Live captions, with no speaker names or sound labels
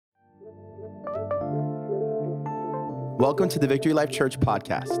Welcome to the Victory Life Church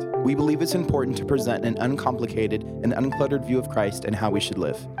podcast. We believe it's important to present an uncomplicated and uncluttered view of Christ and how we should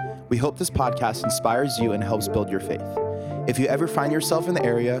live. We hope this podcast inspires you and helps build your faith. If you ever find yourself in the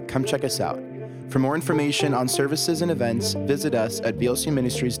area, come check us out. For more information on services and events, visit us at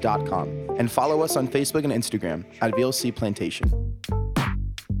vlcministries.com and follow us on Facebook and Instagram at VLC Plantation.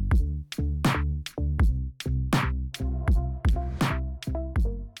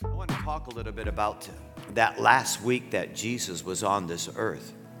 I want to talk a little bit about that last week that Jesus was on this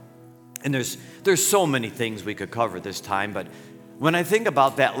earth. And there's so many things we could cover this time, but when I think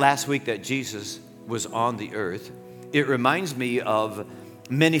about that last week that Jesus was on the earth, it reminds me of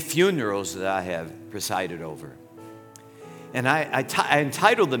many funerals that I have presided over. And I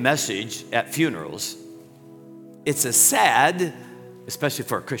entitled the message at funerals, it's a sad, especially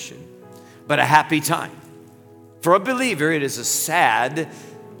for a Christian, but a happy time. For a believer, it is a sad,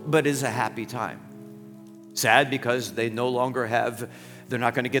 but is a happy time. Sad because they no longer they're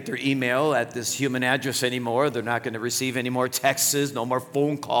not going to get their email at this human address anymore. They're not going to receive any more texts, no more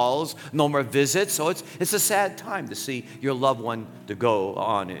phone calls, no more visits. So it's a sad time to see your loved one to go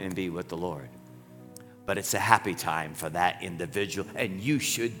on and be with the Lord. But it's a happy time for that individual, and you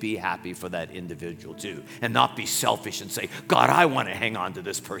should be happy for that individual too, and not be selfish and say, God, I want to hang on to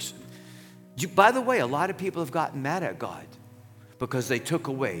this person. By the way, a lot of people have gotten mad at God because they took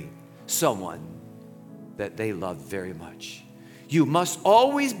away someone that they loved very much. You must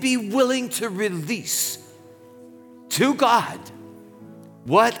always be willing to release to God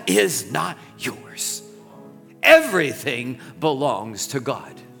what is not yours. Everything belongs to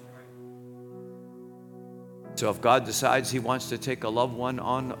God. So if God decides he wants to take a loved one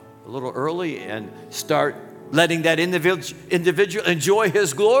on a little early and start letting that individual enjoy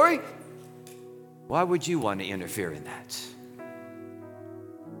his glory, why would you want to interfere in that?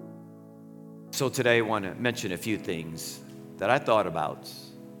 So today I want to mention a few things that I thought about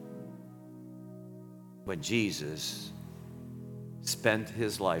when Jesus spent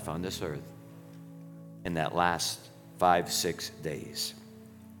his life on this earth in that last 5-6 days.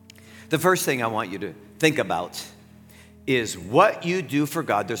 The first thing I want you to think about is what you do for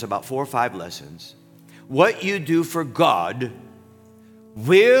God. There's about 4 or 5 lessons. What you do for God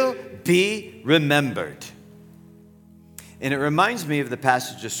will be remembered. And it reminds me of the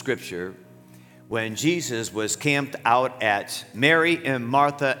passage of Scripture when Jesus was camped out at Mary and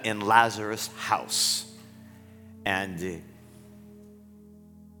Martha and Lazarus' house. And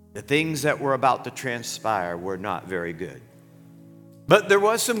the things that were about to transpire were not very good. But there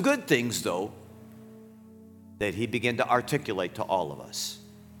was some good things, though, that he began to articulate to all of us.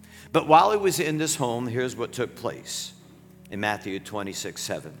 But while he was in this home, here's what took place in Matthew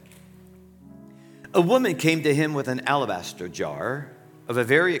 26:7. A woman came to him with an alabaster jar of a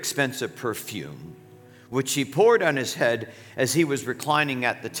very expensive perfume, which she poured on his head as he was reclining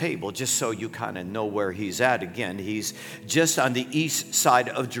at the table. Just so you kind of know where he's at again, he's just on the east side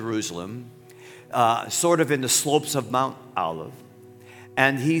of Jerusalem, sort of in the slopes of Mount Olive.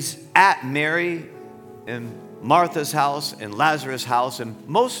 And he's at Mary and Martha's house and Lazarus' house. And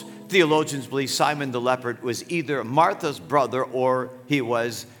most theologians believe Simon the leper was either Martha's brother or he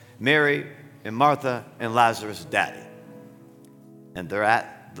was Mary and Martha and Lazarus' daddy. And they're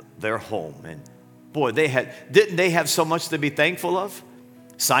at their home. And boy, didn't they have so much to be thankful of?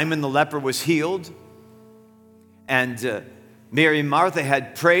 Simon the leper was healed. And Mary and Martha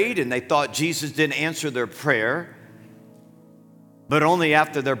had prayed, and they thought Jesus didn't answer their prayer. But only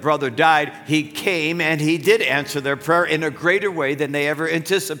after their brother died, he came and he did answer their prayer in a greater way than they ever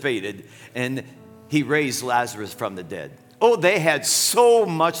anticipated. And he raised Lazarus from the dead. Oh, they had so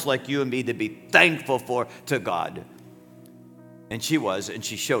much like you and me to be thankful for to God. And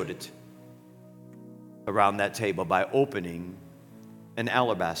she showed it around that table by opening an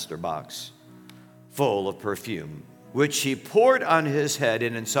alabaster box full of perfume, which she poured on his head,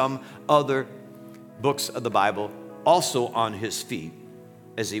 and in some other books of the Bible, also on his feet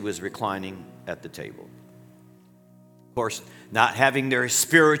as he was reclining at the table. Of course, not having their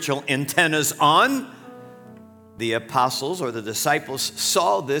spiritual antennas on, the apostles or the disciples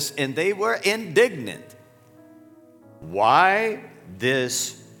saw this and they were indignant. Why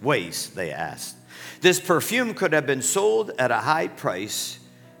this waste, they asked. This perfume could have been sold at a high price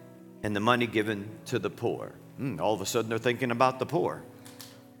and the money given to the poor. All of a sudden they're thinking about the poor.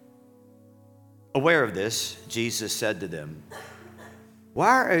 Aware of this, Jesus said to them,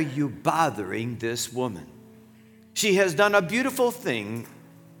 "Why are you bothering this woman? She has done a beautiful thing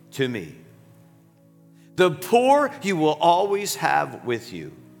to me. The poor you will always have with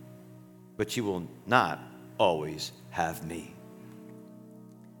you, but you will not always have me."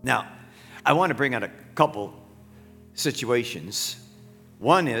 Now, I want to bring out a couple situations.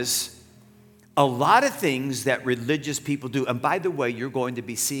 One is a lot of things that religious people do. And by the way, you're going to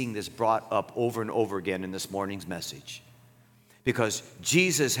be seeing this brought up over and over again in this morning's message. Because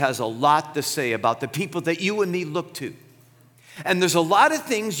Jesus has a lot to say about the people that you and me look to. And there's a lot of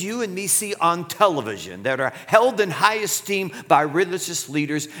things you and me see on television that are held in high esteem by religious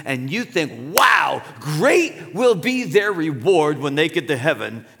leaders, and you think, wow, great will be their reward when they get to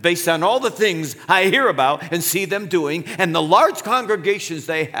heaven based on all the things I hear about and see them doing and the large congregations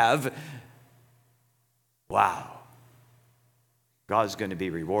they have. Wow, God's going to be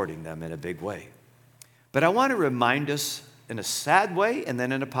rewarding them in a big way. But I want to remind us in a sad way and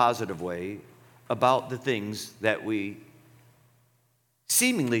then in a positive way about the things that we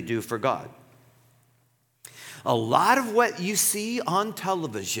seemingly do for God. A lot of what you see on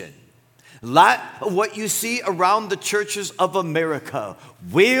television, a lot of what you see around the churches of America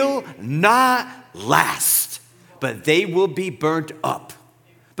will not last, but they will be burnt up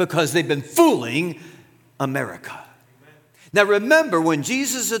because they've been fooling America. Now remember, when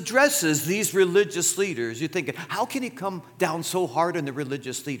Jesus addresses these religious leaders, you're thinking, how can he come down so hard on the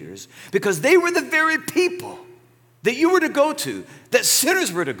religious leaders? Because they were the very people that you were to go to, that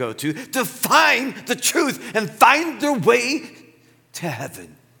sinners were to go to find the truth and find their way to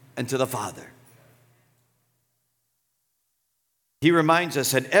heaven and to the Father. He reminds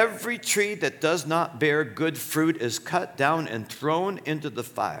us that every tree that does not bear good fruit is cut down and thrown into the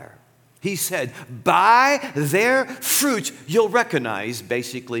fire. He said, by their fruits, you'll recognize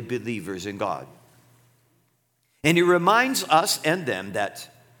basically believers in God. And he reminds us and them that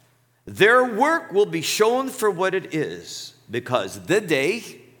their work will be shown for what it is, because the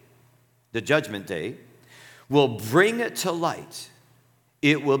day, the judgment day, will bring it to light.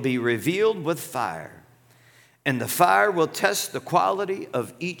 It will be revealed with fire, and the fire will test the quality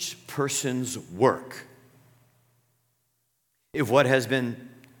of each person's work. If what has been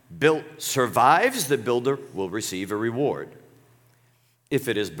built survives, the builder will receive a reward. If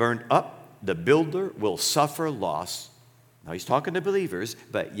it is burnt up, the builder will suffer loss. Now he's talking to believers,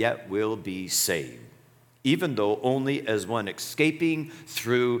 but yet will be saved, even though only as one escaping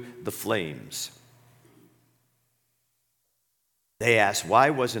through the flames. They asked, why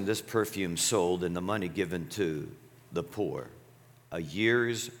wasn't this perfume sold and the money given to the poor? A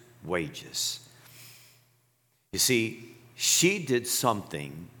year's wages. You see, she did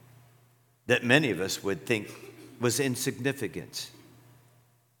something that many of us would think was insignificant.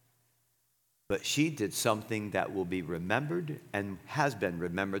 But she did something that will be remembered and has been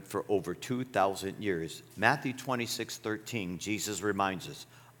remembered for over 2,000 years. Matthew 26:13, Jesus reminds us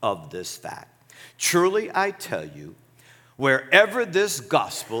of this fact. Truly I tell you, wherever this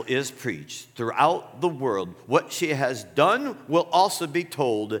gospel is preached throughout the world, what she has done will also be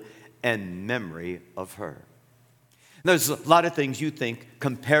told in memory of her. There's a lot of things you think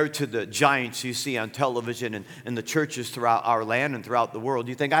compared to the giants you see on television and the churches throughout our land and throughout the world.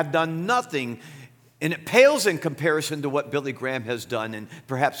 You think, I've done nothing, and it pales in comparison to what Billy Graham has done, and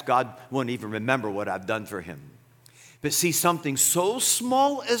perhaps God won't even remember what I've done for him. But see, something so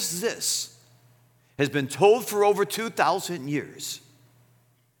small as this has been told for over 2,000 years.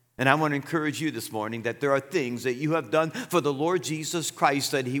 And I want to encourage you this morning that there are things that you have done for the Lord Jesus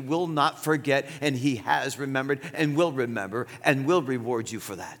Christ that he will not forget, and he has remembered and will remember and will reward you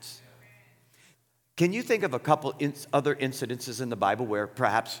for that. Can you think of a couple other incidences in the Bible where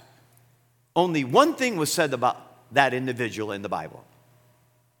perhaps only one thing was said about that individual in the Bible,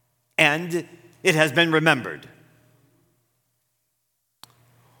 and it has been remembered?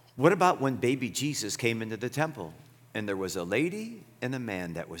 What about when baby Jesus came into the temple and there was a lady and a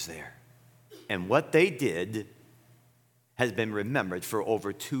man that was there? And what they did has been remembered for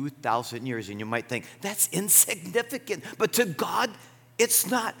over 2,000 years. And you might think, that's insignificant. But to God, it's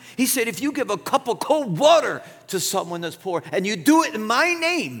not. He said, if you give a cup of cold water to someone that's poor and you do it in my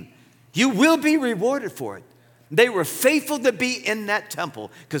name, you will be rewarded for it. They were faithful to be in that temple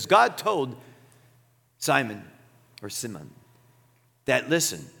because God told Simon that,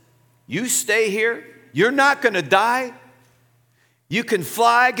 listen, you stay here. You're not going to die. You can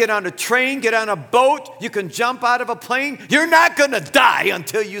fly, get on a train, get on a boat. You can jump out of a plane. You're not going to die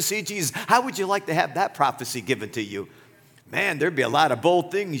until you see Jesus. How would you like to have that prophecy given to you? Man, there'd be a lot of bold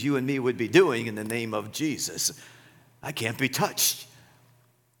things you and me would be doing in the name of Jesus. I can't be touched.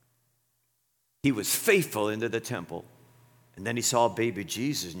 He was faithful into the temple. And then he saw baby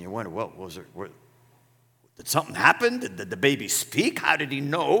Jesus, and you wonder, what was it? Did something happen? Did the baby speak? How did he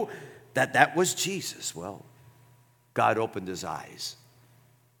know that was Jesus? Well, God opened his eyes.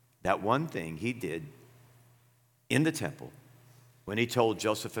 That one thing he did in the temple when he told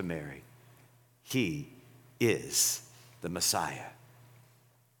Joseph and Mary, he is the Messiah.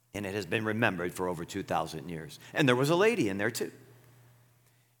 And it has been remembered for over 2,000 years. And there was a lady in there too.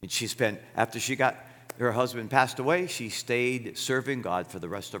 And she spent, after her husband passed away, she stayed serving God for the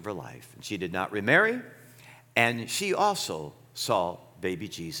rest of her life. And she did not remarry. And she also saw baby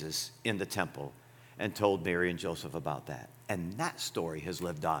Jesus in the temple and told Mary and Joseph about that. And that story has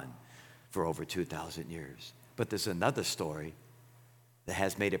lived on for over 2,000 years. But there's another story that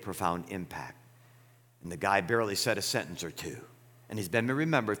has made a profound impact. And the guy barely said a sentence or two. And he's been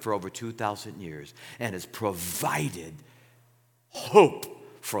remembered for over 2,000 years and has provided hope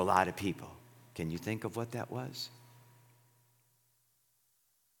for a lot of people. Can you think of what that was?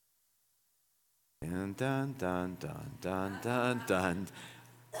 Dun, dun, dun, dun, dun, dun, dun.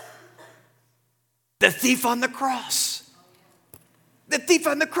 The thief on the cross. The thief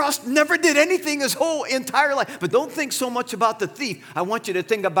on the cross never did anything his whole entire life. But don't think so much about the thief. I want you to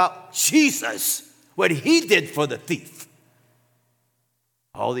think about Jesus, what he did for the thief.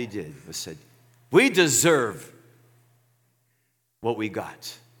 All he did was said, we deserve what we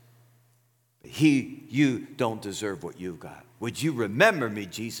got. But you don't deserve what you've got. Would you remember me,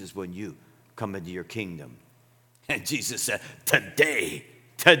 Jesus, when you come into your kingdom? And Jesus said, today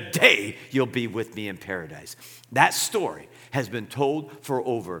you'll be with me in paradise. That story has been told for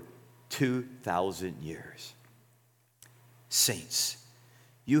over 2,000 years. Saints,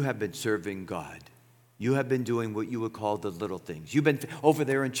 you have been serving God. You have been doing what you would call the little things. You've been over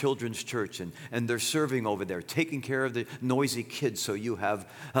there in children's church, and they're serving over there, taking care of the noisy kids so you have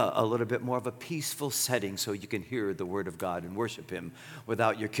a little bit more of a peaceful setting so you can hear the word of God and worship him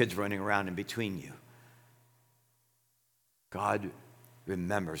without your kids running around in between you. God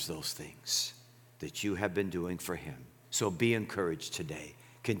remembers those things that you have been doing for him. So be encouraged today.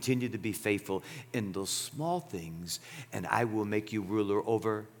 Continue to be faithful in those small things, and I will make you ruler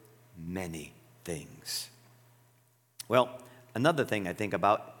over many things. Well, another thing I think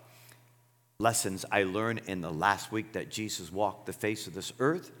about, lessons I learned in the last week that Jesus walked the face of this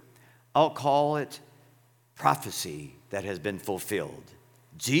earth, I'll call it prophecy that has been fulfilled.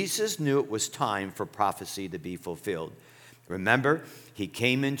 Jesus knew it was time for prophecy to be fulfilled. Remember, he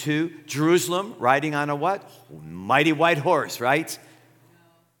came into Jerusalem riding on a what? Mighty white horse, right?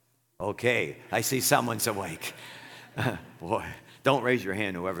 Okay, I see someone's awake. Boy, don't raise your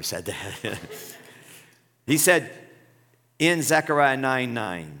hand, whoever said that. He said in Zechariah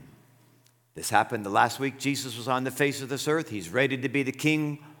 9:9, this happened the last week. Jesus was on the face of this earth. He's ready to be the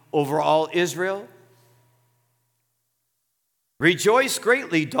king over all Israel. Rejoice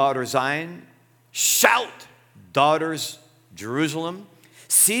greatly, daughter Zion. Shout, daughters Jerusalem.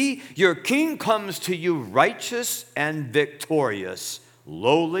 See, your king comes to you righteous and victorious,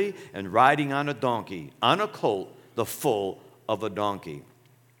 lowly and riding on a donkey, on a colt, the foal of a donkey.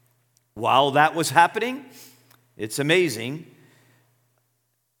 While that was happening, it's amazing,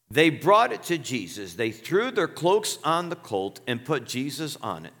 they brought it to Jesus. They threw their cloaks on the colt and put Jesus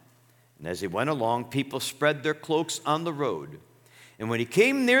on it. And as he went along, people spread their cloaks on the road. And when he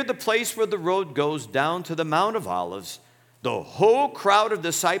came near the place where the road goes down to the Mount of Olives, the whole crowd of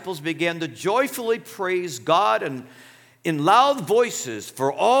disciples began to joyfully praise God and in loud voices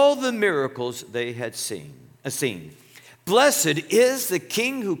for all the miracles they had seen. Blessed is the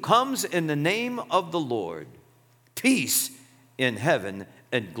King who comes in the name of the Lord. Peace in heaven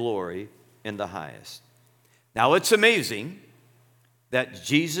and glory in the highest. Now it's amazing that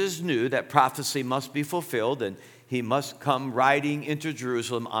Jesus knew that prophecy must be fulfilled and he must come riding into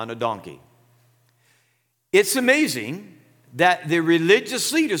Jerusalem on a donkey. It's amazing that the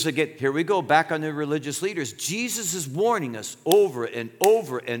religious leaders, again, here we go, back on the religious leaders. Jesus is warning us over and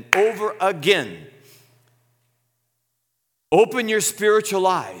over and over again. Open your spiritual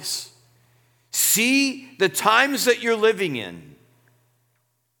eyes. See the times that you're living in.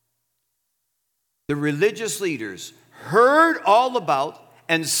 The religious leaders heard all about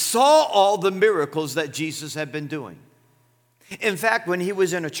and saw all the miracles that Jesus had been doing. In fact, when he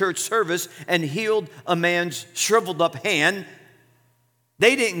was in a church service and healed a man's shriveled up hand,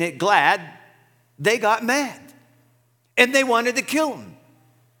 they didn't get glad, they got mad. And they wanted to kill him.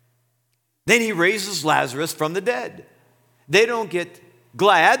 Then he raises Lazarus from the dead. They don't get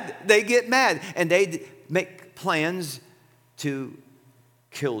glad, they get mad. And they make plans to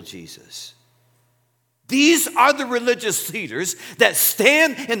kill Jesus. These are the religious leaders that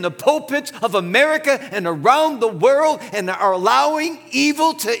stand in the pulpits of America and around the world and are allowing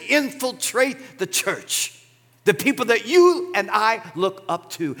evil to infiltrate the church. The people that you and I look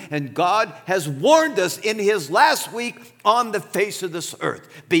up to. And God has warned us in his last week on the face of this earth.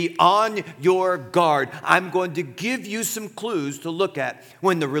 Be on your guard. I'm going to give you some clues to look at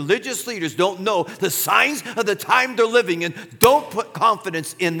when the religious leaders don't know the signs of the time they're living in. Don't put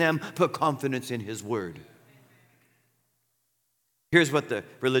confidence in them. Put confidence in his word. Here's what the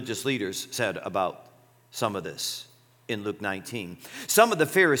religious leaders said about some of this. In Luke 19. Some of the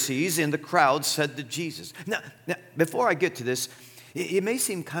Pharisees in the crowd said to Jesus. Now, before I get to this, it may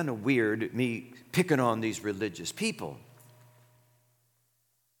seem kind of weird, me picking on these religious people.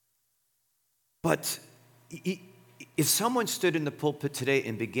 But if someone stood in the pulpit today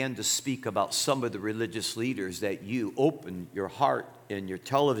and began to speak about some of the religious leaders that you open your heart and your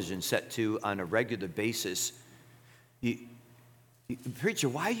television set to on a regular basis, preacher,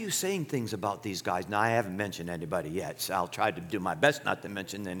 why are you saying things about these guys? Now, I haven't mentioned anybody yet, so I'll try to do my best not to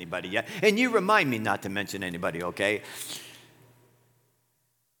mention anybody yet. And you remind me not to mention anybody, okay?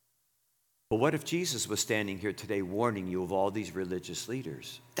 But what if Jesus was standing here today warning you of all these religious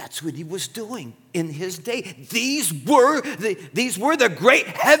leaders? That's what he was doing in his day. These were the great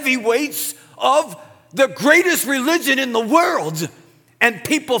heavyweights of the greatest religion in the world. And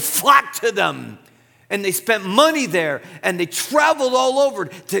people flocked to them. And they spent money there, and they traveled all over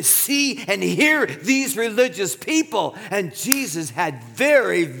to see and hear these religious people. And Jesus had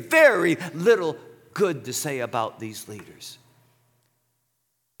very, very little good to say about these leaders.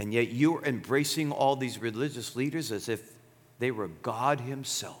 And yet you're embracing all these religious leaders as if they were God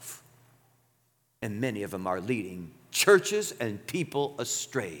himself. And many of them are leading churches and people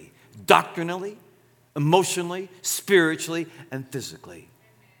astray, doctrinally, emotionally, spiritually, and physically.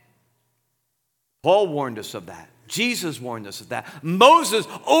 Paul warned us of that. Jesus warned us of that. Moses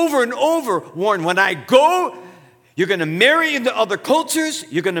over and over warned, when I go, you're going to marry into other cultures,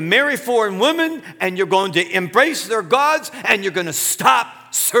 you're going to marry foreign women, and you're going to embrace their gods, and you're going to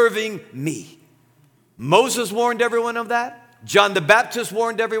stop serving me. Moses warned everyone of that. John the Baptist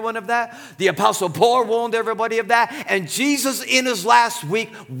warned everyone of that. The Apostle Paul warned everybody of that. And Jesus in his last week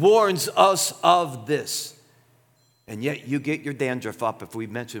warns us of this. And yet you get your dandruff up if we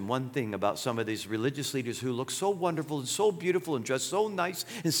mention one thing about some of these religious leaders who look so wonderful and so beautiful and dress so nice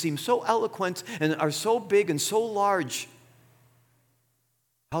and seem so eloquent and are so big and so large.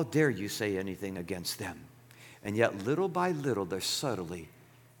 How dare you say anything against them? And yet little by little they're subtly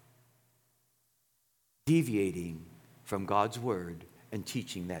deviating from God's word and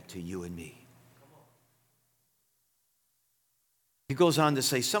teaching that to you and me. He goes on to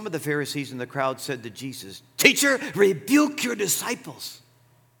say, some of the Pharisees in the crowd said to Jesus, "Teacher, rebuke your disciples."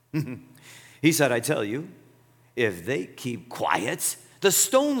 He said, "I tell you, if they keep quiet, the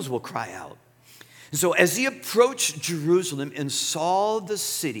stones will cry out." And so as he approached Jerusalem and saw the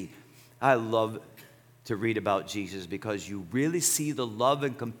city, I love to read about Jesus because you really see the love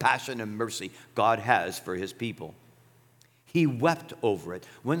and compassion and mercy God has for his people. He wept over it.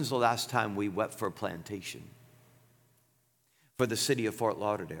 When's the last time we wept for a plantation? For the city of Fort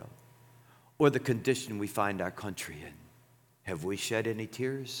Lauderdale, or the condition we find our country in? Have we shed any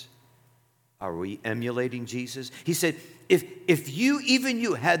tears? Are we emulating Jesus? He said, if you, even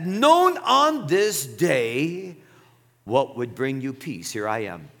you, had known on this day what would bring you peace. Here I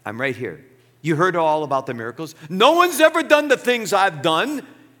am. I'm right here. You heard all about the miracles. No one's ever done the things I've done.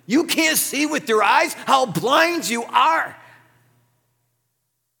 You can't see with your eyes how blind you are.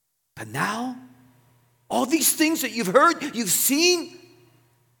 But now, all these things that you've heard, you've seen,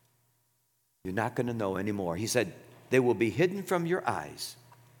 you're not going to know anymore. He said, they will be hidden from your eyes.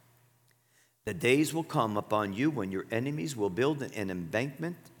 The days will come upon you when your enemies will build an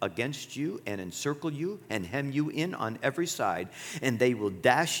embankment against you and encircle you and hem you in on every side, and they will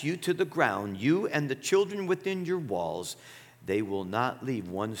dash you to the ground, you and the children within your walls. They will not leave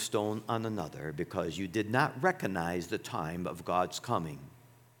one stone on another because you did not recognize the time of God's coming.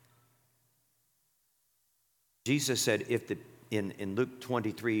 Jesus said, in Luke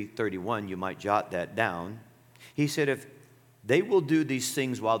 23:31, you might jot that down. He said, if they will do these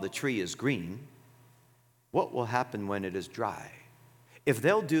things while the tree is green, what will happen when it is dry? If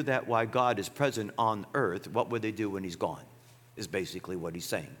they'll do that while God is present on earth, what will they do when he's gone? Is basically what he's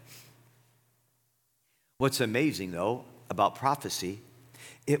saying. What's amazing, though, about prophecy,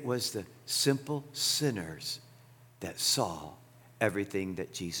 it was the simple sinners that saw everything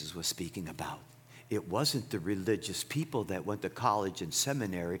that Jesus was speaking about. It wasn't the religious people that went to college and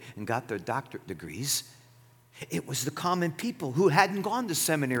seminary and got their doctorate degrees. It was the common people who hadn't gone to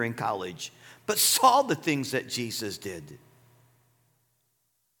seminary and college, but saw the things that Jesus did.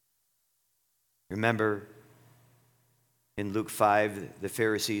 Remember In Luke 5, the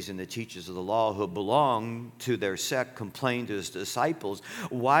Pharisees and the teachers of the law who belonged to their sect complained to his disciples,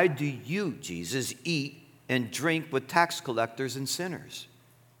 "Why do you, Jesus, eat and drink with tax collectors and sinners?"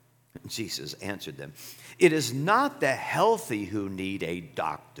 Jesus answered them, "It is not the healthy who need a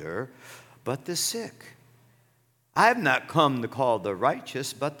doctor, but the sick. I have not come to call the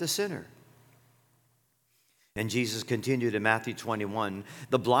righteous, but the sinner." And Jesus continued in Matthew 21,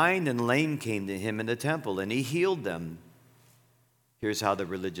 "The blind and lame came to him in the temple, and he healed them." Here's how the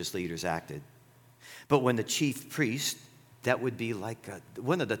religious leaders acted. But when the chief priest, that would be like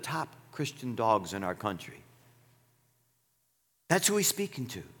one of the top Christian dogs in our country, that's who he's speaking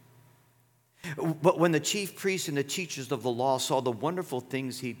to. But when the chief priests and the teachers of the law saw the wonderful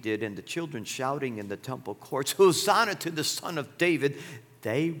things he did and the children shouting in the temple courts, "Hosanna to the Son of David,"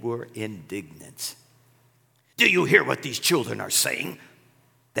 they were indignant. "Do you hear what these children are saying?"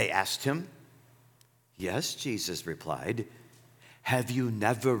 they asked him. "Yes," Jesus replied. "Have you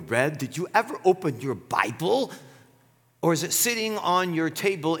never read? Did you ever open your Bible? Or is it sitting on your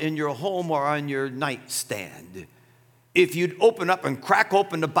table in your home or on your nightstand? If you'd open up and crack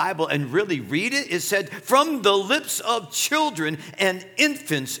open the Bible and really read it, it said, 'From the lips of children and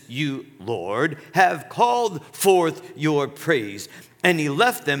infants, you, Lord, have called forth your praise.' And he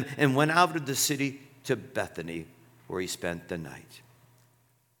left them and went out of the city to Bethany, where he spent the night."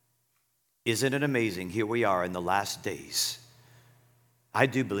 Isn't it amazing? Here we are in the last days. I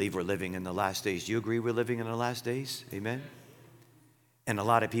do believe we're living in the last days. Do you agree we're living in the last days? Amen? And a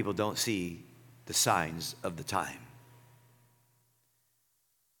lot of people don't see the signs of the time.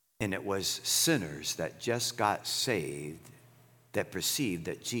 And it was sinners that just got saved that perceived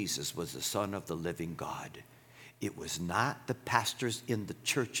that Jesus was the Son of the living God. It was not the pastors in the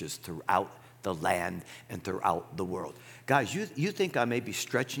churches throughout the land and throughout the world. Guys, you think I may be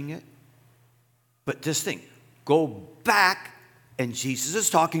stretching it? But just think, go back, and Jesus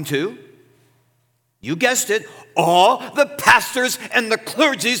is talking to, you guessed it, all the pastors and the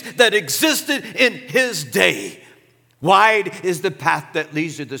clergies that existed in his day. Wide is the path that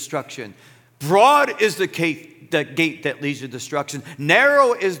leads to destruction. Broad is the gate that leads to destruction.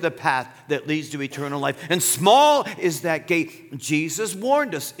 Narrow is the path that leads to eternal life. And small is that gate. Jesus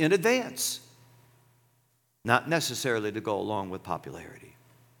warned us in advance, not necessarily to go along with popularity.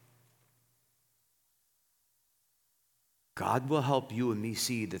 God will help you and me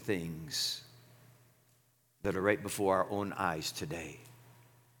see the things that are right before our own eyes today.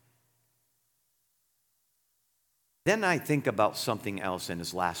 Then I think about something else in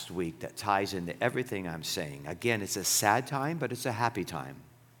this last week that ties into everything I'm saying. Again, it's a sad time, but it's a happy time.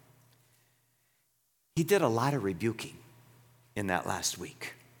 He did a lot of rebuking in that last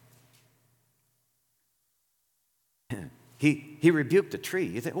week. He rebuked the tree.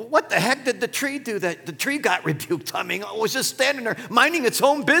 You think, well, what the heck did the tree do that the tree got rebuked? I mean, it was just standing there minding its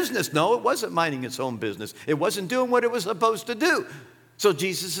own business. No, it wasn't minding its own business. It wasn't doing what it was supposed to do. So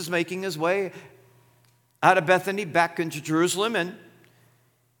Jesus is making his way out of Bethany back into Jerusalem, and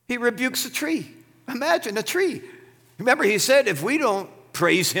he rebukes the tree. Imagine a tree. Remember, he said, if we don't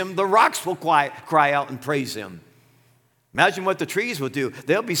praise him, the rocks will cry out and praise him. Imagine what the trees will do.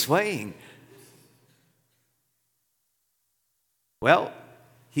 They'll be swaying. Well,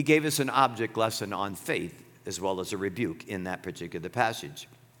 he gave us an object lesson on faith as well as a rebuke in that particular passage.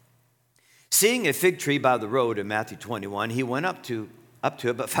 Seeing a fig tree by the road in Matthew 21, he went up to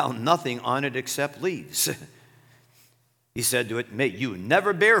it but found nothing on it except leaves. He said to it, "May you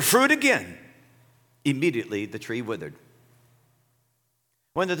never bear fruit again." Immediately the tree withered.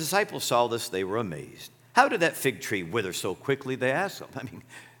 When the disciples saw this, they were amazed. "How did that fig tree wither so quickly?" they asked him. I mean,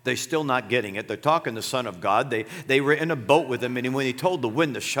 they're still not getting it. They're talking to the Son of God. They were in a boat with him, and when he told the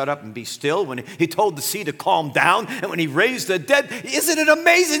wind to shut up and be still, when he told the sea to calm down, and when he raised the dead, isn't it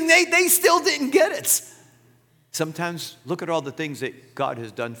amazing? They still didn't get it. Sometimes look at all the things that God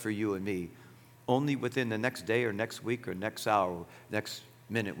has done for you and me. Only within the next day or next week or next hour, next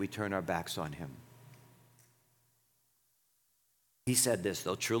minute, we turn our backs on him. He said this,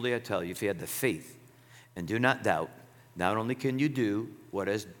 though, "Truly I tell you, if you have the faith and do not doubt, not only can you do what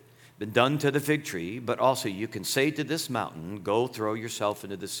has been done to the fig tree, but also you can say to this mountain, 'Go throw yourself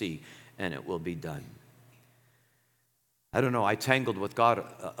into the sea,' and it will be done." I don't know, I tangled with God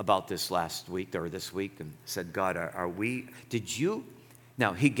about this last week or this week and said, "God,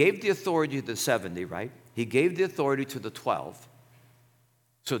 now he gave the authority to the 70, right? He gave the authority to the 12.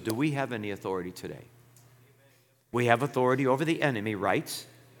 So do we have any authority today? We have authority over the enemy, right?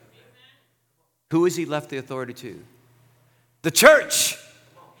 Who has he left the authority to? The church.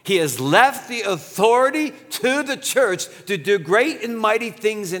 He has left the authority to the church to do great and mighty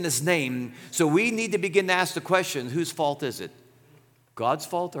things in his name. So we need to begin to ask the question, whose fault is it? God's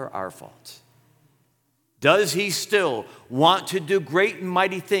fault or our fault? Does he still want to do great and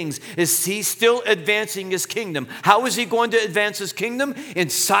mighty things? Is he still advancing his kingdom? How is he going to advance his kingdom? In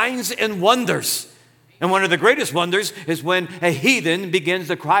signs and wonders. And one of the greatest wonders is when a heathen begins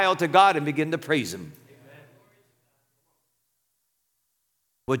to cry out to God and begin to praise him.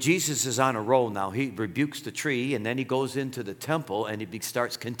 Well, Jesus is on a roll now. He rebukes the tree, and then he goes into the temple, and he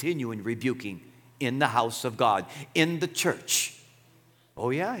starts continuing rebuking in the house of God, in the church. Oh,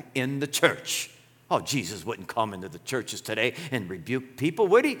 yeah, in the church. Oh, Jesus wouldn't come into the churches today and rebuke people,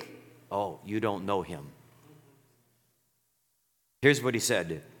 would he? Oh, you don't know him. Here's what he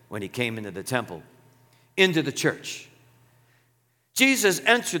said when he came into the temple, into the church. Jesus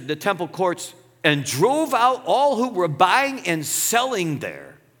entered the temple courts and drove out all who were buying and selling there.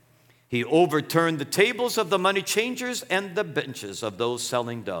 He overturned the tables of the money changers and the benches of those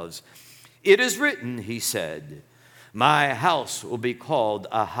selling doves. It is written, he said, my house will be called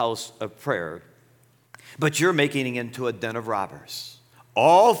a house of prayer, but you're making it into a den of robbers.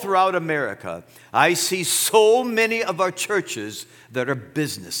 All throughout America, I see so many of our churches that are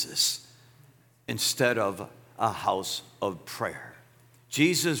businesses instead of a house of prayer.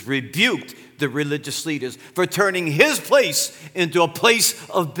 Jesus rebuked the religious leaders for turning his place into a place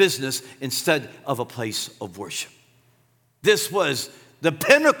of business instead of a place of worship. This was the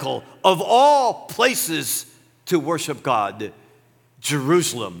pinnacle of all places to worship God,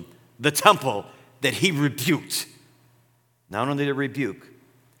 Jerusalem, the temple that he rebuked. Not only to rebuke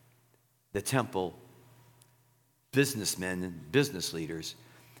the temple businessmen and business leaders,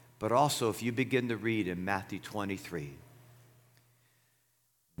 but also if you begin to read in Matthew 23,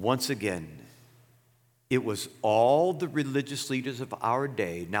 once again, it was all the religious leaders of our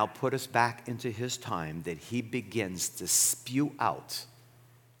day, now put us back into his time, that he begins to spew out,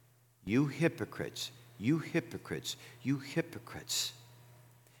 you hypocrites, you hypocrites, you hypocrites,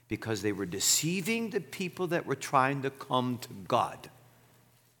 because they were deceiving the people that were trying to come to God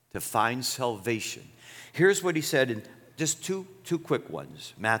to find salvation. Here's what he said in just two quick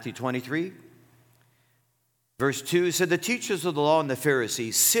ones. Matthew 23. Verse 2 said, the teachers of the law and the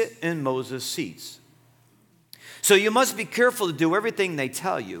Pharisees sit in Moses' seats. So you must be careful to do everything they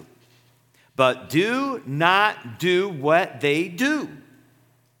tell you, but do not do what they do,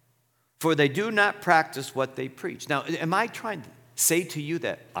 for they do not practice what they preach. Now, am I trying to say to you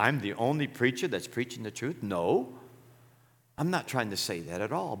that I'm the only preacher that's preaching the truth? No. I'm not trying to say that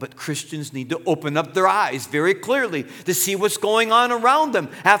at all, but Christians need to open up their eyes very clearly to see what's going on around them.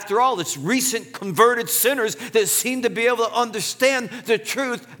 After all, it's recent converted sinners that seem to be able to understand the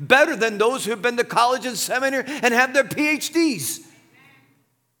truth better than those who have been to college and seminary and have their PhDs.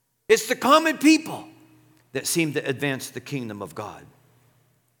 It's the common people that seem to advance the kingdom of God.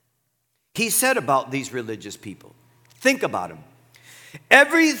 He said about these religious people, think about them.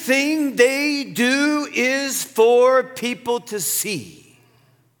 Everything they do is for people to see.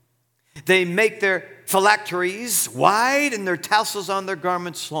 They make their phylacteries wide and their tassels on their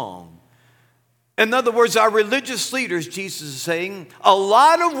garments long. In other words, our religious leaders, Jesus is saying, a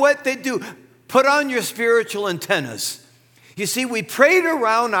lot of what they do, put on your spiritual antennas. You see, we parade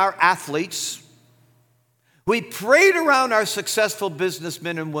around our athletes. We parade around our successful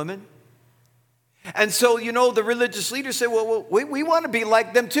businessmen and women. And so, the religious leaders say, well, we want to be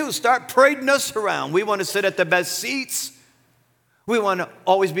like them too. Start parading us around. We want to sit at the best seats. We want to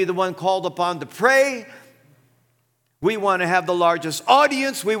always be the one called upon to pray. We want to have the largest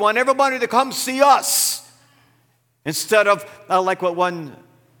audience. We want everybody to come see us. Instead of, like what one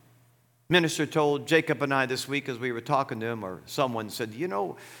minister told Jacob and I this week as we were talking to him, or someone said,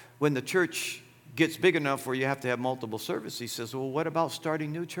 when the church gets big enough where you have to have multiple services, he says, well, what about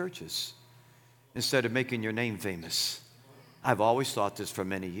starting new churches? Instead of making your name famous. I've always thought this for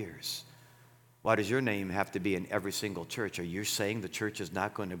many years. Why does your name have to be in every single church? Are you saying the church is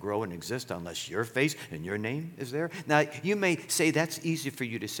not going to grow and exist unless your face and your name is there? Now, you may say that's easy for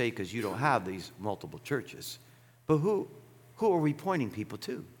you to say because you don't have these multiple churches. But who are we pointing people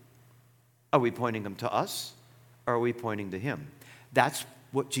to? Are we pointing them to us? Or are we pointing to him? That's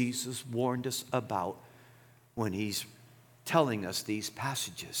what Jesus warned us about when he's telling us these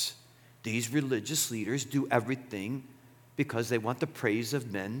passages. These religious leaders do everything because they want the praise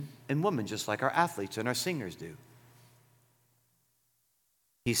of men and women, just like our athletes and our singers do.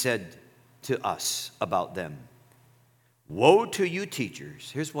 He said to us about them, woe to you teachers.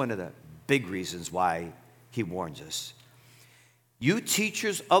 Here's one of the big reasons why he warns us. You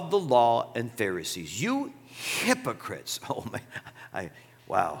teachers of the law and Pharisees, you hypocrites. Oh, man.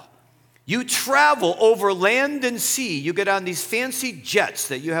 Wow. You travel over land and sea. You get on these fancy jets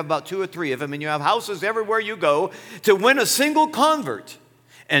that you have about 2 or 3 of them, and you have houses everywhere you go to win a single convert.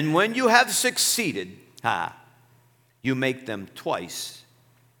 And when you have succeeded, you make them twice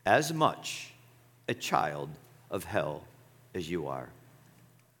as much a child of hell as you are.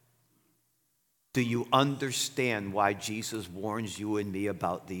 Do you understand why Jesus warns you and me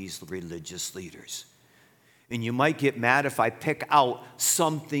about these religious leaders? And you might get mad if I pick out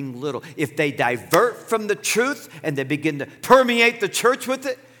something little. If they divert from the truth and they begin to permeate the church with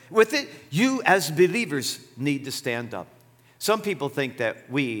it, you as believers need to stand up. Some people think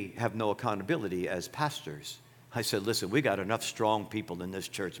that we have no accountability as pastors. I said, listen, we got enough strong people in this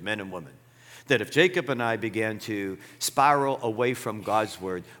church, men and women, that if Jacob and I began to spiral away from God's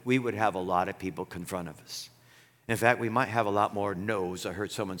word, we would have a lot of people confront of us. In fact, we might have a lot more no's. I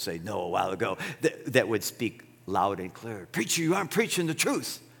heard someone say no a while ago that would speak loud and clear. Preacher, you aren't preaching the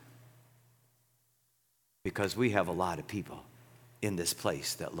truth. Because we have a lot of people in this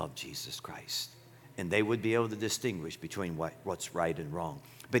place that love Jesus Christ. And they would be able to distinguish between what's right and wrong.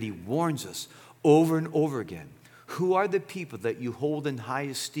 But he warns us over and over again. Who are the people that you hold in high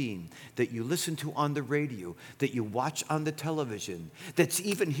esteem, that you listen to on the radio, that you watch on the television, that's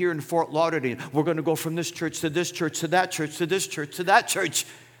even here in Fort Lauderdale? We're going to go from this church to this church to that church to this church to that church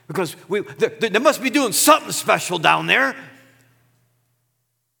because they must be doing something special down there.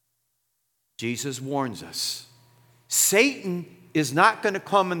 Jesus warns us. Satan is not going to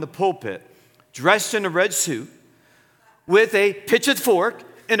come in the pulpit dressed in a red suit with a pitched fork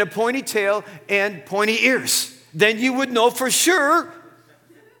and a pointy tail and pointy ears. Then you would know for sure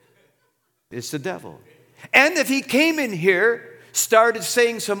it's the devil. And if he came in here, started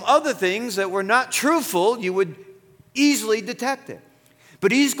saying some other things that were not truthful, you would easily detect it.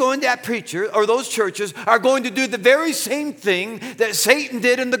 But he's going, that preacher or those churches are going to do the very same thing that Satan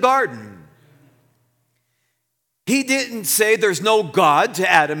did in the garden. He didn't say there's no God to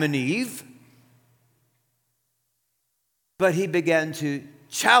Adam and Eve, but he began to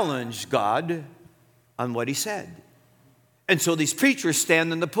challenge God on what he said. And so these preachers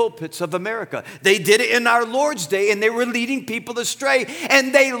stand in the pulpits of America. They did it in our Lord's day, and they were leading people astray.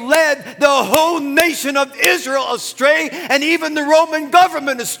 And they led the whole nation of Israel astray, and even the Roman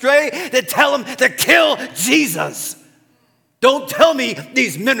government astray, to tell them to kill Jesus. Don't tell me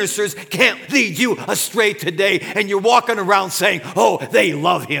these ministers can't lead you astray today, and you're walking around saying, oh, they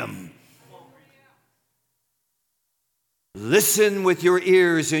love him. Listen with your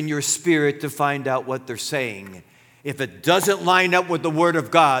ears and your spirit to find out what they're saying. If it doesn't line up with the Word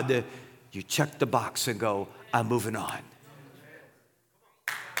of God, you check the box and go, I'm moving on.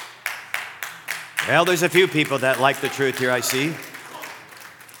 Well, there's a few people that like the truth here, I see.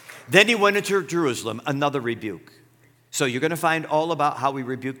 Then he went into Jerusalem, another rebuke. So you're going to find all about how he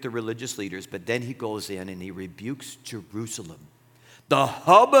rebuked the religious leaders, but then he goes in and he rebukes Jerusalem, the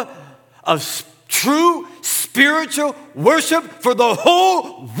hub of true spiritual worship for the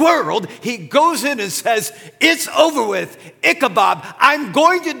whole world. He goes in and says, it's over with. Ichabod, I'm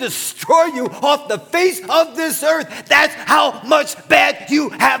going to destroy you off the face of this earth. That's how much bad you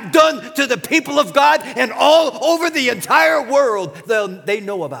have done to the people of God, and all over the entire world, they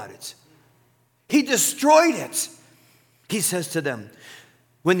know about it. He destroyed it. He says to them,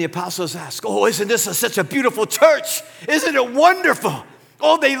 when the apostles ask, oh, isn't this such a beautiful church? Isn't it wonderful?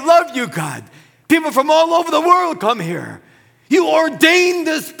 Oh, they love you, God. People from all over the world come here. You ordained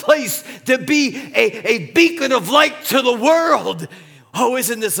this place to be a beacon of light to the world. Oh,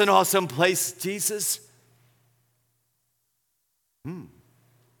 isn't this an awesome place, Jesus?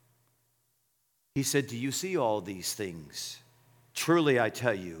 He said, do you see all these things? Truly, I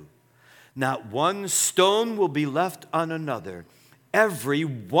tell you, not one stone will be left on another. Every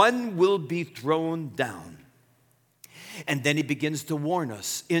one will be thrown down. And then he begins to warn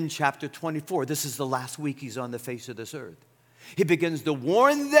us in chapter 24. This is the last week he's on the face of this earth. He begins to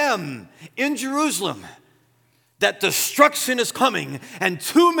warn them in Jerusalem that destruction is coming. And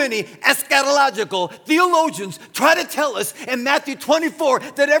too many eschatological theologians try to tell us in Matthew 24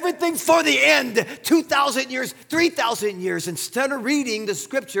 that everything's for the end, 2,000 years, 3,000 years, instead of reading the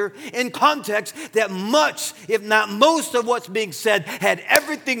scripture in context that much, if not most of what's being said had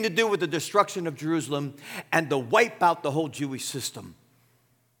everything to do with the destruction of Jerusalem and to wipe out the whole Jewish system.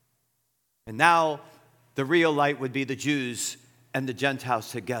 And now the real light would be the Jews and the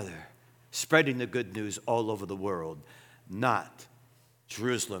Gentiles together, spreading the good news all over the world, not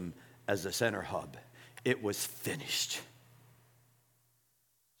Jerusalem as the center hub. It was finished.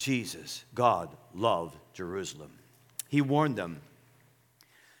 Jesus, God, loved Jerusalem. He warned them,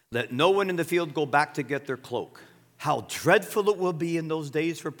 let no one in the field go back to get their cloak. How dreadful it will be in those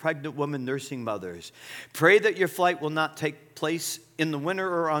days for pregnant women nursing mothers. Pray that your flight will not take place in the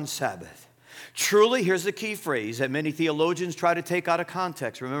winter or on Sabbath. Truly, here's the key phrase that many theologians try to take out of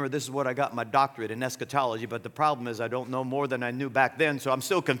context. Remember, this is what I got my doctorate in eschatology, but the problem is I don't know more than I knew back then, so I'm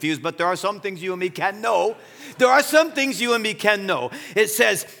still confused. But there are some things you and me can know. There are some things you and me can know. It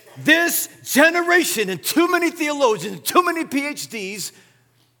says, this generation, and too many theologians, too many PhDs,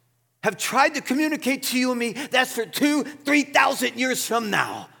 have tried to communicate to you and me, that's for 2,000-3,000 years from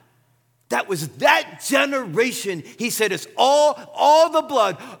now. That was that generation. He said, it's all the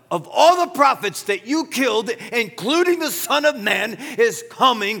blood of all the prophets that you killed, including the Son of Man, is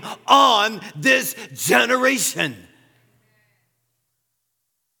coming on this generation.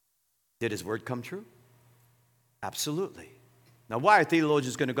 Did his word come true? Absolutely. Now, why are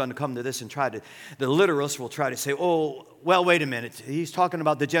theologians going to come to this and the literalists will try to say, oh, well, wait a minute. He's talking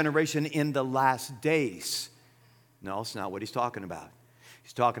about the generation in the last days. No, it's not what he's talking about.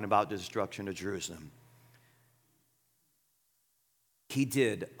 He's talking about the destruction of Jerusalem. He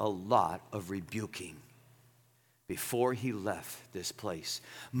did a lot of rebuking before he left this place.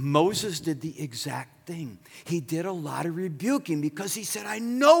 Moses did the exact thing. He did a lot of rebuking because he said, I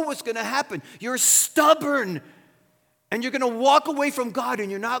know what's going to happen. You're stubborn. And you're going to walk away from God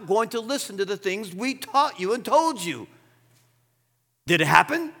and you're not going to listen to the things we taught you and told you. Did it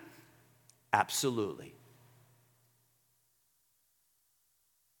happen? Absolutely.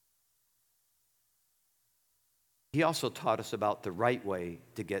 He also taught us about the right way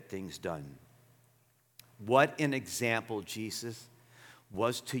to get things done. What an example Jesus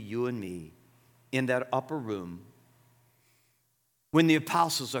was to you and me in that upper room when the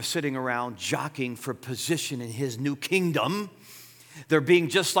apostles are sitting around jockeying for position in his new kingdom. They're being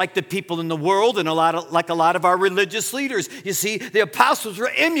just like the people in the world and like a lot of our religious leaders. You see, the apostles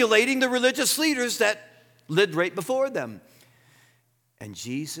were emulating the religious leaders that lived right before them. And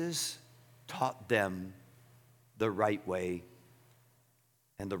Jesus taught them the right way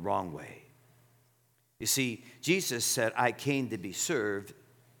and the wrong way. You see, Jesus said, I came to serve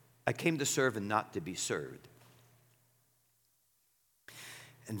and not to be served.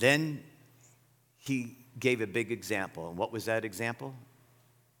 And then he gave a big example. And what was that example?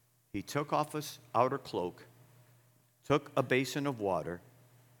 He took off his outer cloak, took a basin of water,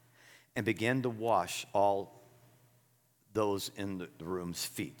 and began to wash all those in the room's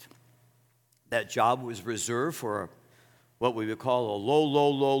feet. That job was reserved for what we would call a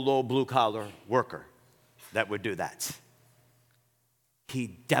low blue-collar worker that would do that. He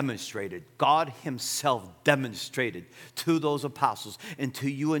demonstrated, God himself demonstrated to those apostles and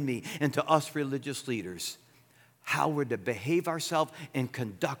to you and me and to us religious leaders how we're to behave ourselves and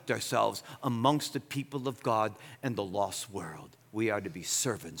conduct ourselves amongst the people of God and the lost world. We are to be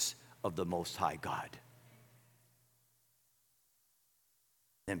servants of the Most High God.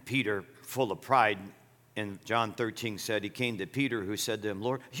 And Peter, full of pride, in John 13 said, he came to Peter who said to him,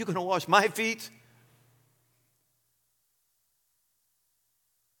 Lord, are you going to wash my feet?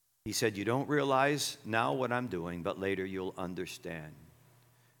 He said, you don't realize now what I'm doing, but later you'll understand.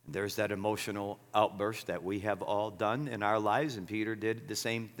 And there's that emotional outburst that we have all done in our lives, and Peter did the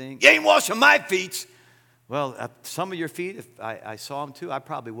same thing. You ain't washing my feet. Well, some of your feet, if I saw them too, I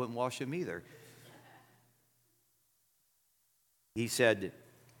probably wouldn't wash them either. He said,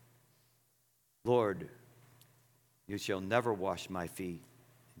 Lord, you shall never wash my feet.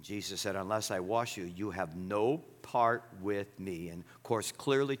 Jesus said, unless I wash you, you have no part with me. And of course,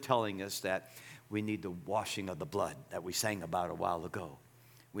 clearly telling us that we need the washing of the blood that we sang about a while ago.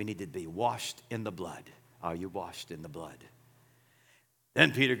 We need to be washed in the blood. Are you washed in the blood?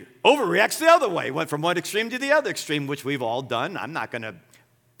 Then Peter overreacts the other way, went from one extreme to the other extreme, which we've all done. I'm not going to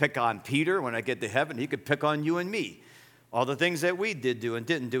pick on Peter when I get to heaven. He could pick on you and me. All the things that we did do and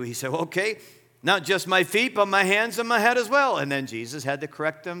didn't do. He said, okay, not just my feet, but my hands and my head as well. And then Jesus had to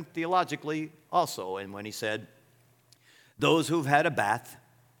correct them theologically also. And when he said, those who've had a bath,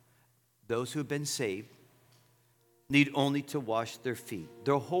 those who've been saved, need only to wash their feet.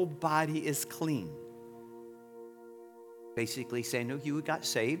 Their whole body is clean. Basically saying, no, you got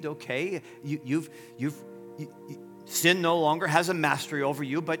saved, okay. Sin no longer has a mastery over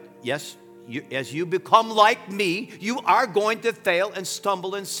you, but yes, as you become like me, you are going to fail and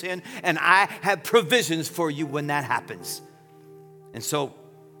stumble and sin, and I have provisions for you when that happens. And so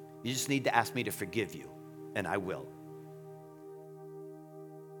you just need to ask me to forgive you, and I will.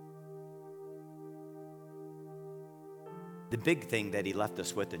 The big thing that he left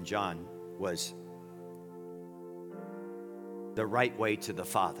us with in John was the right way to the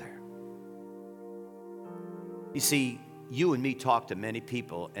Father. You see, you and me talk to many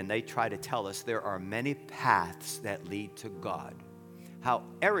people, and they try to tell us there are many paths that lead to God. How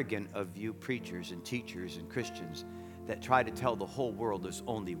arrogant of you preachers and teachers and Christians that try to tell the whole world there's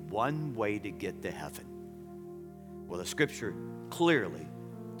only one way to get to heaven. Well, the scripture clearly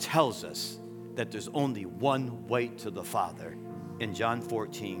tells us that there's only one way to the Father. In John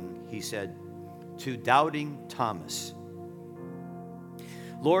 14, he said to doubting Thomas,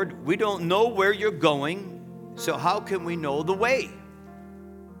 Lord, we don't know where you're going, so how can we know the way?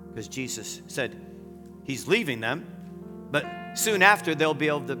 Because Jesus said he's leaving them, but soon after they'll be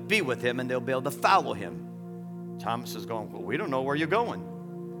able to be with him and they'll be able to follow him. Thomas is going, well, we don't know where you're going.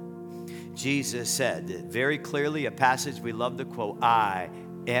 Jesus said very clearly, a passage we love to quote, I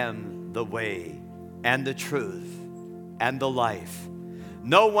am the way and the truth and the life.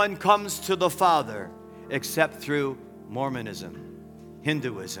 No one comes to the Father except through Mormonism,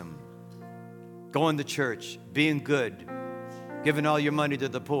 Hinduism, going to church, being good, giving all your money to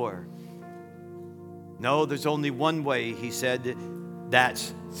the poor. No, there's only one way, he said,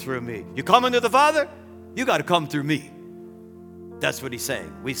 that's through me. You coming to the Father? You got to come through me. That's what he's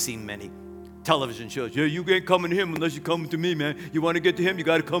saying. We've seen many television shows. Yeah, you ain't coming to him unless you come to me, man. You want to get to him, you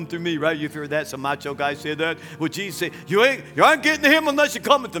got to come through me, right? You've heard that. Some macho guys say that. Well, Jesus said, you ain't getting to him unless you're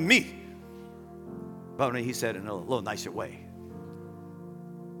coming to me. But he said it in a little nicer way.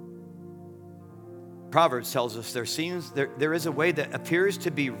 Proverbs tells us there is a way that appears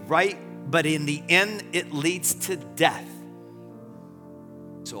to be right, but in the end it leads to death.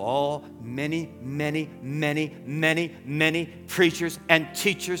 So many preachers and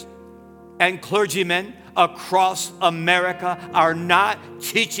teachers and clergymen across America are not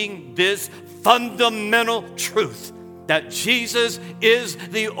teaching this fundamental truth that Jesus is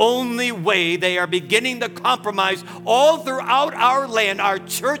the only way. They are beginning to compromise all throughout our land. Our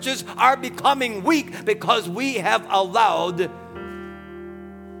churches are becoming weak because we have allowed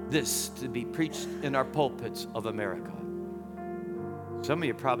this to be preached in our pulpits of America. Some of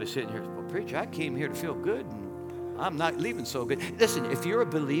you are probably sitting here, well, preacher, I came here to feel good, and I'm not leaving so good. Listen, if you're a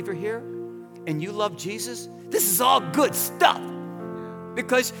believer here and you love Jesus, this is all good stuff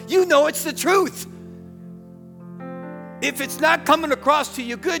because you know it's the truth. If it's not coming across to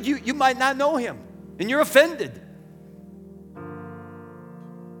you good, you might not know him, and you're offended.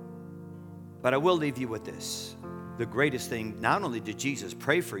 But I will leave you with this. The greatest thing, not only did Jesus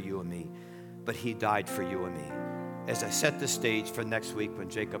pray for you and me, but he died for you and me. As I set the stage for next week when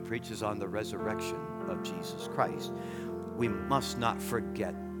Jacob preaches on the resurrection of Jesus Christ, we must not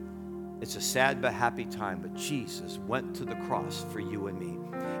forget. It's a sad but happy time, but Jesus went to the cross for you and me.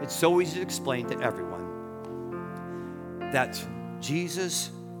 It's so easy to explain to everyone that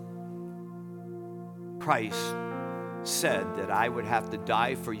Jesus Christ said that I would have to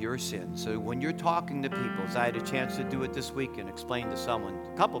die for your sins. So when you're talking to people, as I had a chance to do it this week and explain to someone,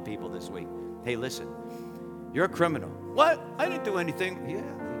 a couple people this week, hey, listen, you're a criminal. What? I didn't do anything. Yeah.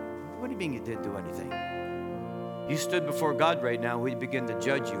 What do you mean you didn't do anything? You stood before God right now, we'd begin to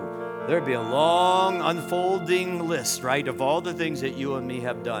judge you. There'd be a long unfolding list, right, of all the things that you and me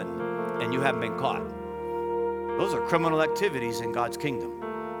have done, and you haven't been caught. Those are criminal activities in God's kingdom.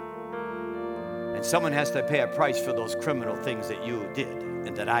 And someone has to pay a price for those criminal things that you did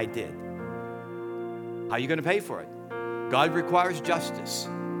and that I did. How are you going to pay for it? God requires justice.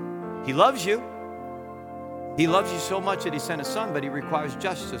 He loves you. He loves you so much that he sent his son, but he requires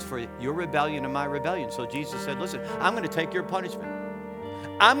justice for your rebellion and my rebellion. So Jesus said, listen, I'm going to take your punishment.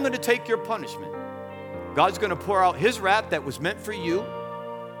 I'm going to take your punishment. God's going to pour out his wrath that was meant for you.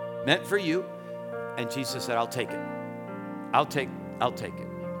 And Jesus said, I'll take it. I'll take it.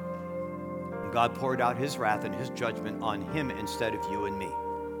 And God poured out his wrath and his judgment on him instead of you and me.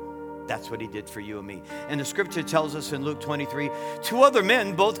 That's what he did for you and me. And the scripture tells us in Luke 23, 2 other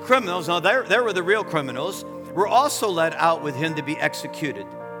men, both criminals, now they were the real criminals, were also led out with him to be executed.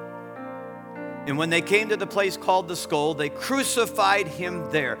 And when they came to the place called the Skull, they crucified him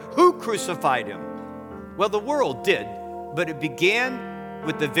there. Who crucified him? Well, the world did, but it began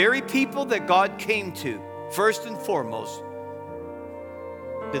with the very people that God came to, first and foremost,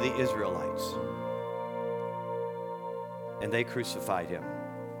 to the Israelites. And they crucified him.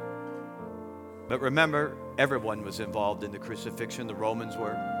 But remember, everyone was involved in the crucifixion. The Romans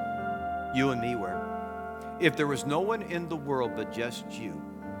were. You and me were. If there was no one in the world but just you,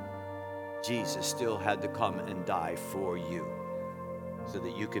 Jesus still had to come and die for you so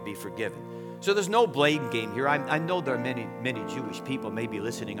that you could be forgiven. So there's no blame game here. I know there are many Jewish people maybe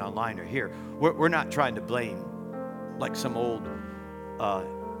listening online or here. We're not trying to blame like some old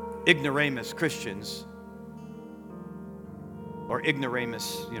ignoramus Christians or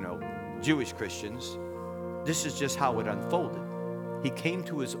ignoramus, Jewish Christians. this is just how it unfolded. He came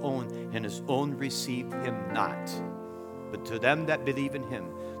to his own, and his own received him not. But to them that believe in him,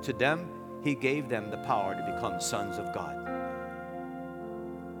 to them he gave them the power to become sons of God.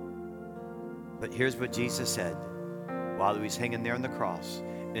 But here's what Jesus said while he was hanging there on the cross,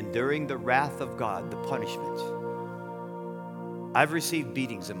 enduring the wrath of God, the punishment. I've received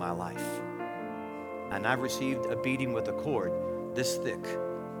beatings in my life, and I've received a beating with a cord this thick,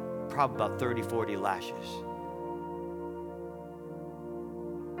 probably about 30, 40 lashes.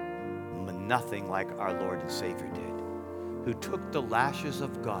 But nothing like our Lord and Savior did, who took the lashes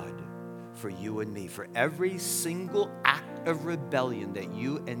of God for you and me, for every single act of rebellion that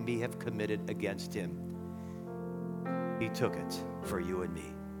you and me have committed against him. He took it for you and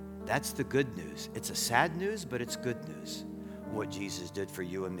me. That's the good news. It's a sad news, but it's good news, what Jesus did for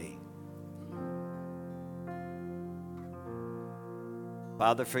you and me.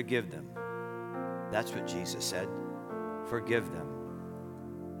 Father, forgive them. That's what Jesus said. Forgive them.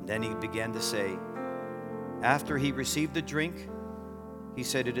 And then he began to say, after he received the drink, he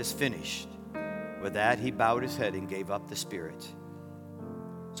said, it is finished. With that, he bowed his head and gave up the spirit.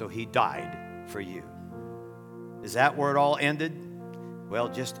 So he died for you. Is that where it all ended? Well,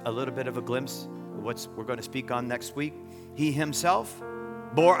 just a little bit of a glimpse of what we're going to speak on next week. He himself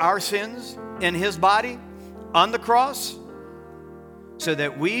bore our sins in his body on the cross so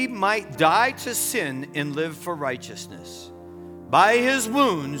that we might die to sin and live for righteousness. By his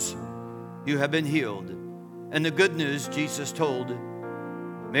wounds, you have been healed. And the good news, Jesus told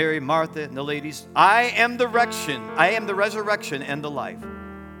Mary, Martha, and the ladies, I am the resurrection and the life.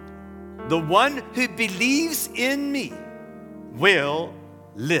 The one who believes in me will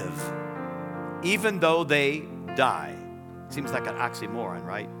live, even though they die. Seems like an oxymoron,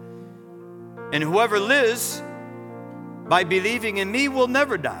 right? And whoever lives by believing in me will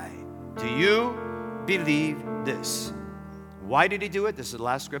never die. Do you believe this? Why did he do it? This is the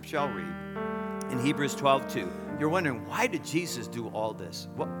last scripture I'll read. In Hebrews 12:2. You're wondering, why did Jesus do all this?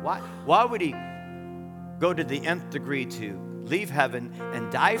 Why would he go to the nth degree to leave heaven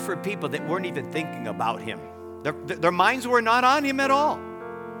and die for people that weren't even thinking about him? Their minds were not on him at all.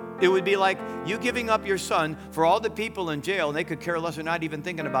 It would be like you giving up your son for all the people in jail, and they could care less or not even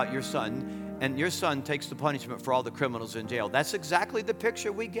thinking about your son, and your son takes the punishment for all the criminals in jail. That's exactly the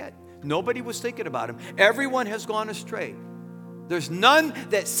picture we get. Nobody was thinking about him. Everyone has gone astray. There's none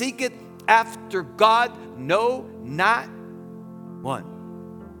that seeketh after God, no, not one.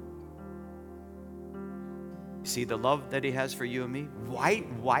 See the love that he has for you and me?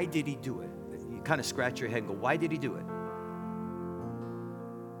 Why did he do it? You kind of scratch your head and go, why did he do it?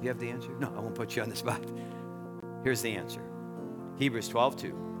 You have the answer? No, I won't put you on the spot. Here's the answer. Hebrews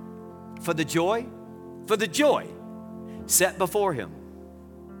 12:2. For the joy set before him,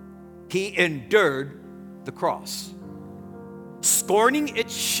 he endured the cross, scorning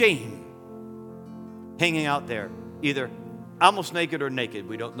its shame, hanging out there, either almost naked or naked,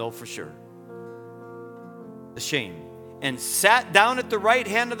 we don't know for sure. The shame. And sat down at the right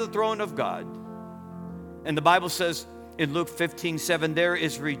hand of the throne of God. And the Bible says in Luke 15:7, there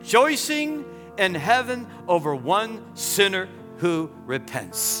is rejoicing in heaven over one sinner who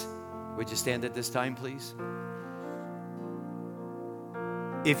repents. Would you stand at this time, please?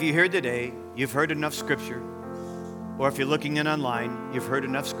 If you're here today, you've heard enough scripture, or if you're looking in online, you've heard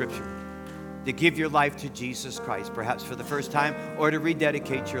enough scripture to give your life to Jesus Christ, perhaps for the first time, or to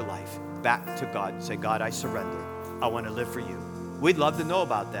rededicate your life back to God and say, God, I surrender. I want to live for you. We'd love to know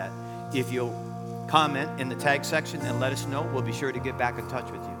about that. If you'll comment in the tag section and let us know, we'll be sure to get back in touch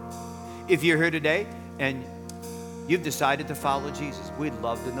with you. If you're here today and you've decided to follow Jesus, we'd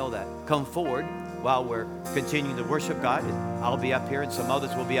love to know that. Come forward while we're continuing to worship God, and I'll be up here and some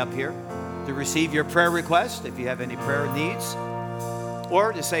others will be up here to receive your prayer request if you have any prayer needs,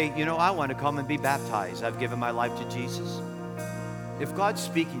 or to say, you know, I want to come and be baptized. I've given my life to Jesus. If God's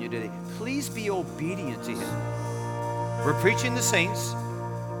speaking to you today, please be obedient to him. We're preaching the saints,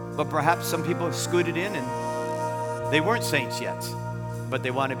 but perhaps some people have scooted in and they weren't saints yet, but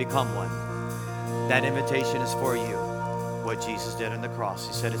they want to become one. That invitation is for you. What Jesus did on the cross.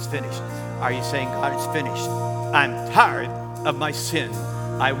 He said, it's finished. Are you saying, God, it's finished? I'm tired of my sin.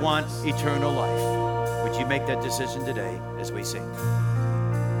 I want eternal life. Would you make that decision today as we sing?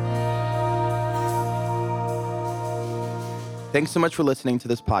 Thanks so much for listening to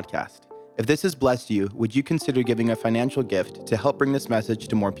this podcast. If this has blessed you, would you consider giving a financial gift to help bring this message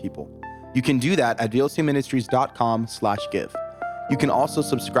to more people? You can do that at vlcministries.com/give. You can also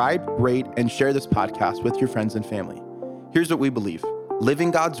subscribe, rate, and share this podcast with your friends and family. Here's what we believe: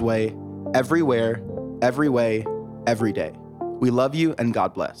 living God's way, everywhere, every way, every day. We love you, and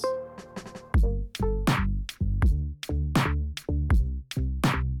God bless.